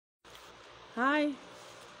Hi.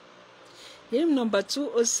 Hymn number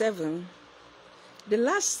 207. The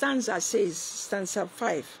last stanza says, stanza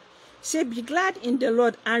 5, say, be glad in the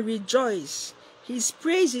Lord and rejoice. His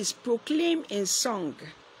praises proclaim in song,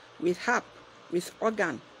 with harp, with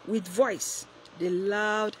organ, with voice. The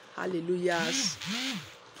loud hallelujahs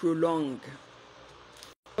prolong.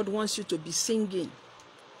 God wants you to be singing.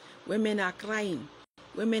 Women are crying.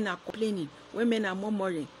 Women are complaining. Women are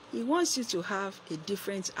murmuring. He wants you to have a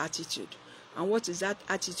different attitude. And what is that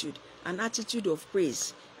attitude? An attitude of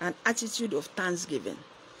praise, an attitude of thanksgiving.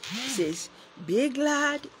 He says, be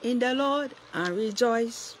glad in the Lord and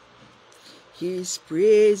rejoice. His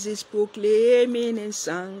praises proclaiming in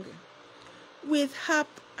song, with harp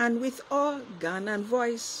and with organ and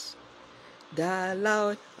voice. The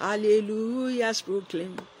loud hallelujahs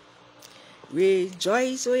proclaim.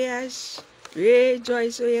 Rejoice, oh yes,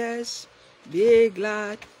 rejoice, oh yes. Be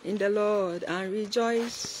glad in the Lord and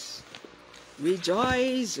rejoice.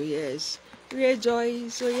 Rejoice, oh yes,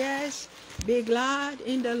 rejoice, oh yes. Be glad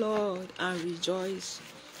in the Lord and rejoice.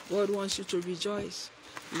 God wants you to rejoice.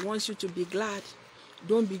 He wants you to be glad.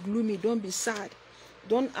 Don't be gloomy, don't be sad.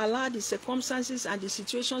 Don't allow the circumstances and the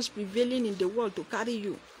situations prevailing in the world to carry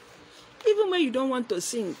you. Even when you don't want to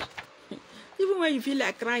sing, even when you feel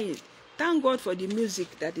like crying, thank God for the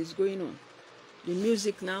music that is going on. The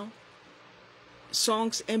music now,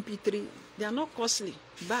 songs, MP3, they are not costly.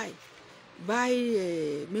 Buy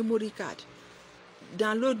a memory card,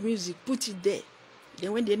 download music, put it there.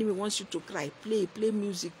 Then when the enemy wants you to cry, play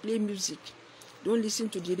music, play music. Don't listen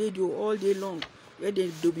to the radio all day long, where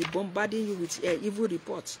they'll be bombarding you with evil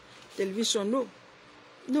reports. Television,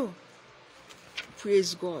 no.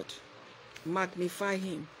 Praise God, magnify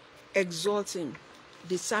him, exalt him.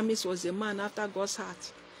 The psalmist was a man after God's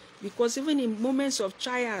heart, because even in moments of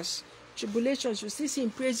trials, tribulations, you still see him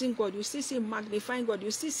praising God, you still see him magnifying God, you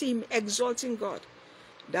still see him exalting God.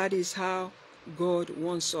 That is how God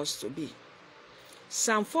wants us to be.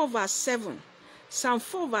 Psalm 4 verse 7. Psalm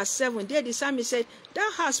 4 verse 7, there the psalmist said, thou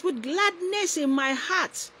hast put gladness in my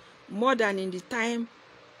heart more than in the time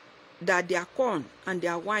that their corn and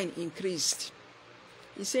their wine increased.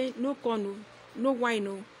 He said, no corn, no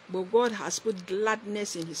wine, but God has put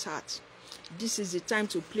gladness in his heart. This is the time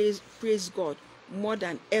to praise God more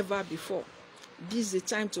than ever before. This is the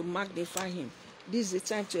time to magnify him. This is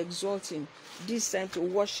the time to exalt him. This is the time to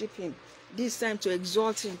worship him. This is the time to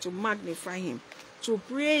exalt him, to magnify him, to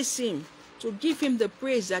praise him, to give him the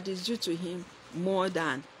praise that is due to him more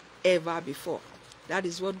than ever before. That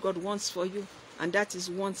is what God wants for you, and that is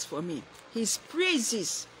wants for me. His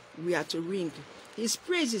praises we are to ring. His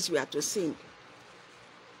praises we are to sing.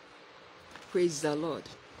 Praise the Lord.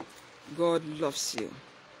 God loves you.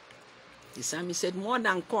 The psalmist said, more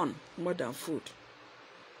than corn, more than food.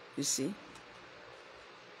 You see?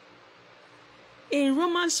 In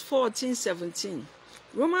Romans 14:17,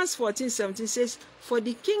 Romans 14:17 says, for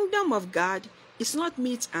the kingdom of God is not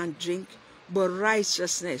meat and drink, but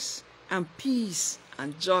righteousness and peace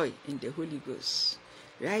and joy in the Holy Ghost.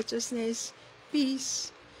 Righteousness,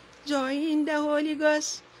 peace, joy in the Holy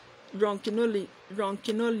Ghost. Ron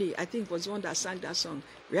Kinoli, I think, was the one that sang that song.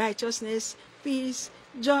 Righteousness, peace,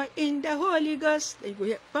 joy in the Holy Ghost. Then you go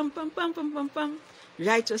here, pum, pum, pum, pum, pum, pum.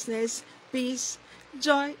 Righteousness, peace,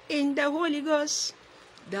 joy in the Holy Ghost.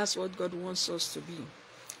 That's what God wants us to be.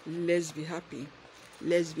 Let's be happy.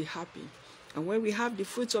 Let's be happy. And when we have the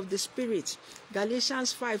fruits of the Spirit,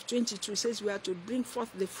 Galatians 5:22 says we are to bring forth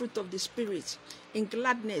the fruit of the Spirit in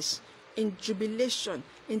gladness, in jubilation,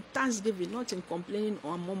 in thanksgiving, not in complaining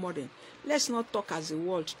or murmuring. Let's not talk as the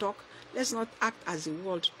world talk. Let's not act as the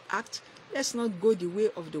world act. Let's not go the way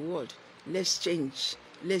of the world. Let's change.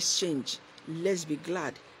 Let's change. Let's be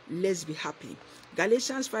glad. Let's be happy.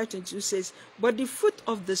 Galatians 5:22 says, but the fruit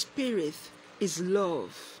of the Spirit is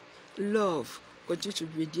love. Love. Continue to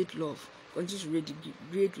radiate love. Continue to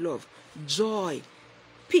radiate love. Joy.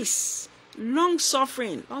 Peace. Long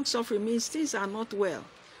suffering. Long suffering means things are not well,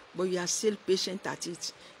 but you are still patient at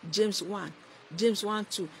it. James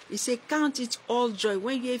 1:2. He said, count it all joy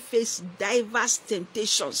when you face diverse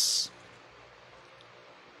temptations.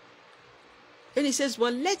 And he says,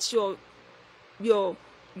 well, let your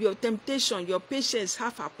temptation, your patience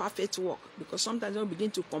have a perfect work. Because sometimes when you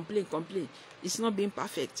begin to complain, it's not being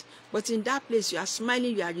perfect. But in that place, you are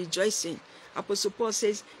smiling, you are rejoicing. Apostle Paul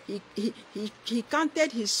says he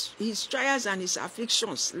counted his trials and his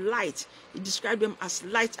afflictions light. He described them as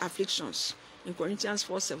light afflictions. In Corinthians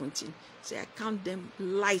 4:17, he said, I count them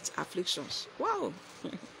light afflictions. Wow.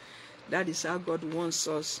 That is how God wants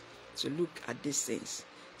us to look at these things.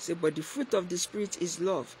 He said, but the fruit of the Spirit is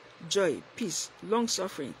love, joy, peace, long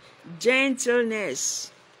suffering,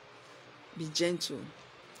 gentleness, Be gentle.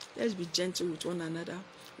 Let's be gentle with one another,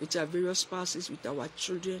 with our various spouses, with our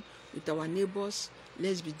children, with our neighbors.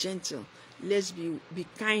 Let's be gentle. Let's be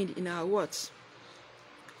kind in our words.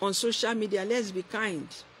 On social media, let's be kind.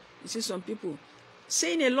 You see some people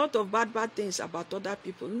saying a lot of bad things about other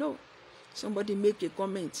people. No. Somebody make a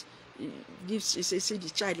comment. He says, see the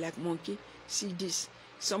child like monkey. See this.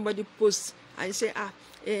 Somebody posts and say, how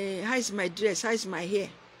is my dress? How is my hair?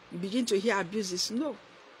 You begin to hear abuses. No.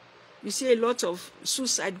 You see a lot of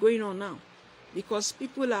suicide going on now because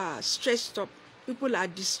people are stressed up. People are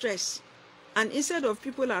distressed. And instead of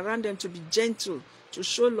people around them to be gentle, to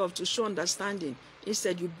show love, to show understanding,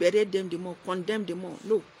 instead you berate them the more, condemn them more.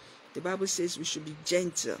 No. The Bible says we should be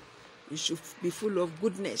gentle. We should be full of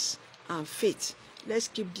goodness and faith. Let's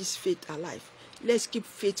keep this faith alive. Let's keep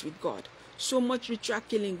faith with God. So much ritual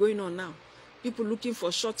killing going on now. People looking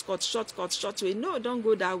for shortcuts, short way. No, don't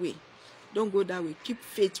go that way. Don't go that way. Keep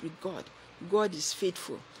faith with God. God is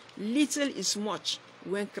faithful. Little is much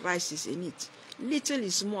when Christ is in it. Little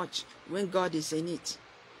is much when God is in it.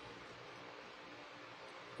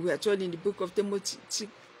 We are told in the book of Timothy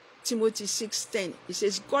 6:10, it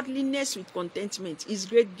says, godliness with contentment is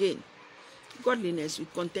great gain. Godliness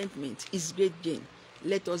with contentment is great gain.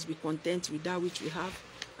 Let us be content with that which we have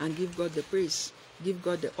and give God the praise, give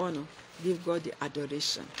God the honor, give God the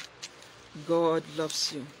adoration. God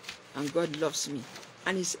loves you and God loves me.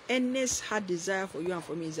 And his earnest heart desire for you and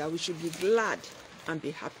for me is that we should be glad and be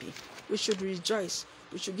happy. We should rejoice.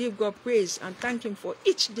 We should give God praise and thank him for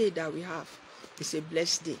each day that we have. It's a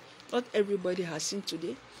blessed day. Not everybody has seen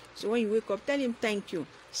today. So when you wake up, tell him thank you.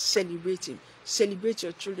 Celebrate him. Celebrate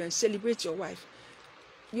your children. Celebrate your wife.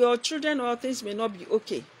 Your children or things may not be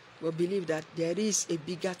okay, but believe that there is a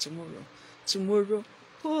bigger tomorrow. Tomorrow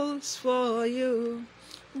holds for you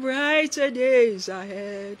brighter days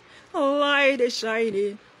ahead. Light is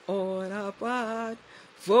shining on our path.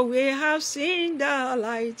 For we have seen the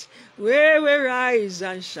light where we rise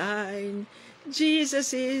and shine.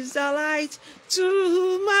 Jesus is the light. Tomorrow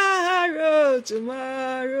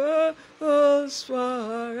holds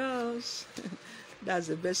for us. That's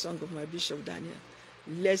the best song of my Bishop Daniel.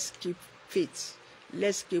 Let's keep faith.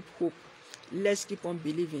 Let's keep hope. Let's keep on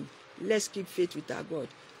believing. Let's keep faith with our God.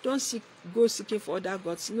 Don't go seeking for other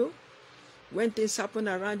gods. No. When things happen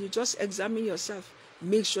around you, just examine yourself.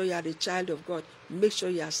 Make sure you are a child of God. Make sure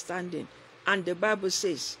you are standing. And the Bible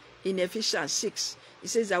says in Ephesians 6, it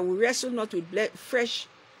says that we wrestle not with flesh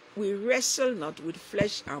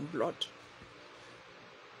and blood,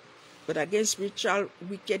 but against spiritual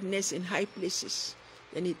wickedness in high places.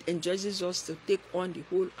 Then it enjoins us to take on the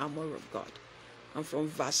whole armor of God. And from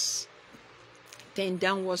verse 10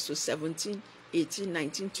 downwards to 17, 18,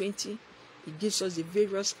 19, 20, it gives us the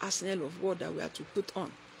various arsenal of war that we are to put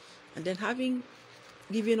on. And then having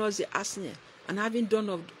given us the arsenal and having done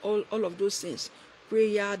all of those things,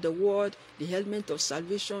 prayer, the word, the helmet of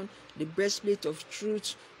salvation, the breastplate of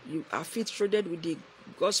truth, our feet shrouded with the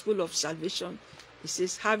gospel of salvation. It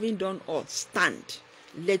says, having done all, stand.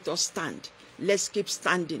 Let us stand. Let's keep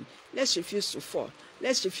standing. Let's refuse to fall.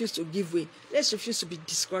 Let's refuse to give way. Let's refuse to be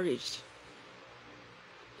discouraged.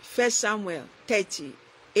 1 Samuel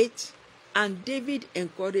 38, and David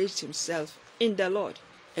encouraged himself in the Lord.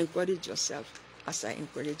 Encourage yourself as I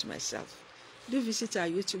encourage myself. Do visit our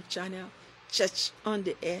YouTube channel, Church on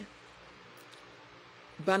the Air,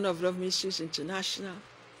 Banner of Love Ministries International.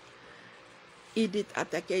 Edith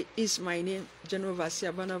Atake is my name, General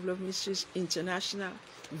Overseer, Banner of Love Ministries International.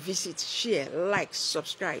 Visit, share, like,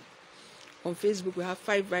 subscribe. On Facebook, we have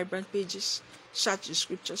 5 vibrant pages. Search the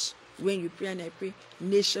scriptures. When you pray and I pray,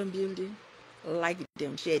 nation building. Like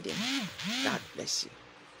them, share them. God bless you.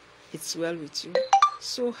 It's well with you.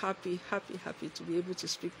 So happy to be able to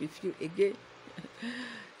speak with you again.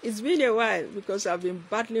 It's been a while because I've been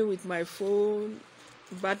battling with my phone,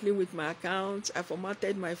 battling with my account. I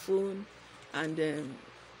formatted my phone, and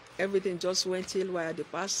everything just went haywire the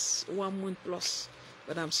past 1 month plus.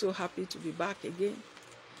 But I'm so happy to be back again.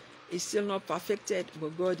 It's still not perfected,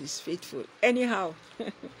 but God is faithful. Anyhow,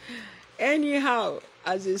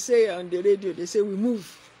 as they say on the radio, they say we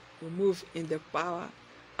move in the power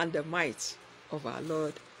and the might of our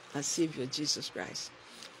Lord and Savior Jesus Christ.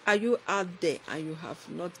 Are you out there and you have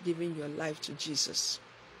not given your life to Jesus?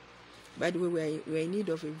 By the way, we're in need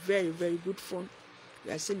of a very, very good phone.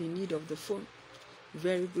 We are still in need of the phone.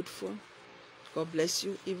 Very good phone. God bless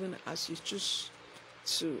you, even as you choose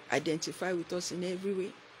to identify with us in every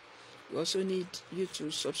way. We also need you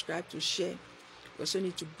to subscribe, to share. We also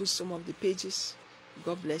need to boost some of the pages.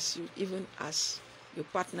 God bless you, even as you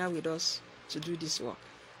partner with us to do this work.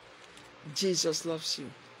 Jesus loves you.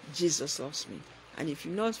 Jesus loves me. And if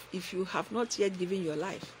you have not yet given your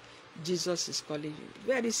life, Jesus is calling you.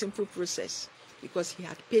 Very simple process, because he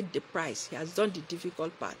had paid the price. He has done the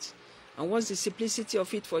difficult part. And what's the simplicity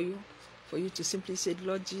of it for you? For you to simply say,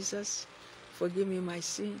 Lord Jesus, forgive me my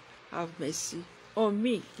sin. Have mercy on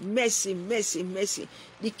me. Mercy, mercy, mercy.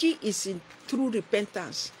 The key is in true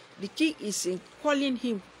repentance. The key is in calling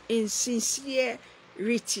him in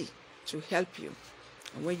sincerity to help you.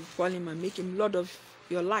 And when you call him and make him Lord of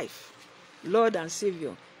your life, Lord and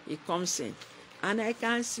Savior, he comes in. And I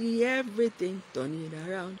can see everything turning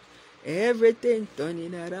around, everything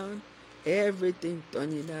turning around, everything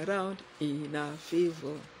turning around in our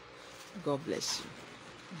favor. God bless you.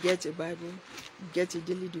 Get a Bible, get a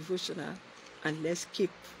daily devotional, and let's keep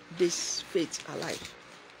this faith alive.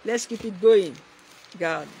 Let's keep it going.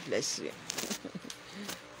 God bless you.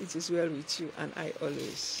 It is well with you and I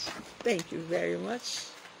always. Thank you very much.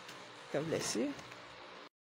 God bless you.